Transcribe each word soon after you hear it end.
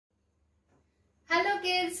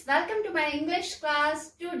kids, welcome to my English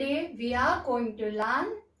class. Today we are going to learn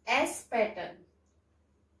S pattern.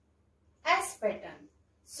 S pattern.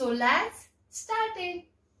 So let's start it.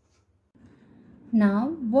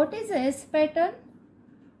 Now what is S pattern?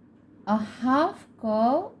 A half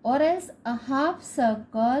curve or else a half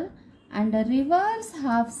circle and a reverse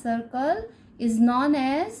half circle is known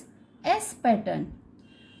as S pattern.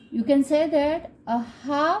 You can say that a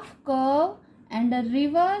half curve and a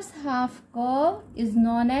reverse half curve is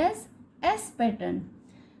known as S pattern.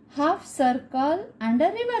 Half circle and a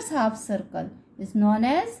reverse half circle is known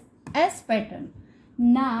as S pattern.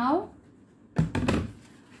 Now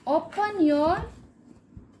open your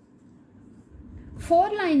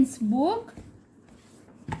 4 lines book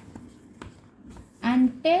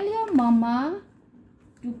and tell your mama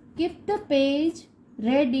to keep the page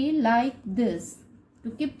ready like this.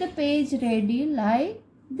 To keep the page ready like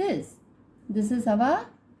this. This is our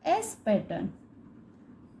S pattern.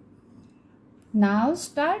 Now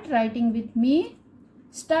start writing with me.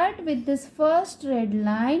 Start with this first red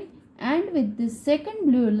line and with this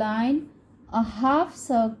second blue line a half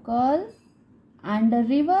circle and a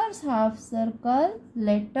reverse half circle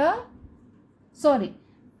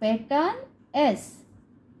pattern S.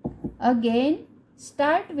 Again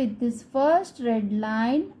start with this first red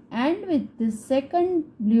line and with this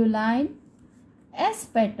second blue line S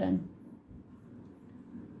pattern.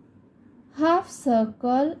 Half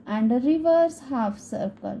circle and a reverse half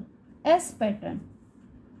circle S pattern.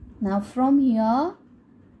 Now from here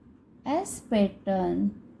S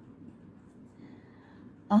pattern,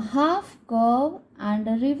 a half curve and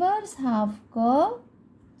a reverse half curve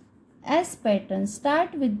S pattern.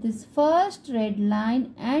 Start with this first red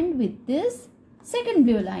line and with this second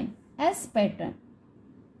blue line S pattern.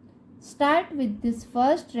 Start with this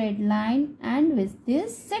first red line and with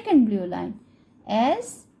this second blue line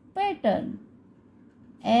S pattern.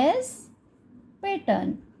 S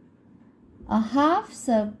pattern. A half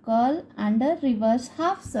circle and a reverse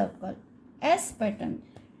half circle S pattern.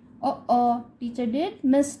 Teacher did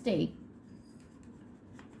mistake.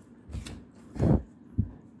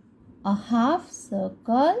 A half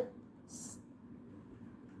circle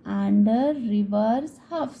and a reverse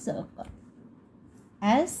half circle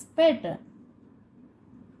S pattern.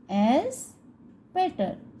 S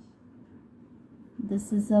pattern.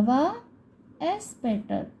 This is our S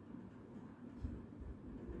pattern.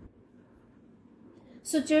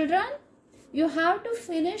 So children, you have to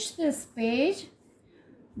finish this page.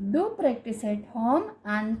 Do practice at home.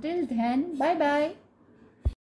 Until then, bye bye.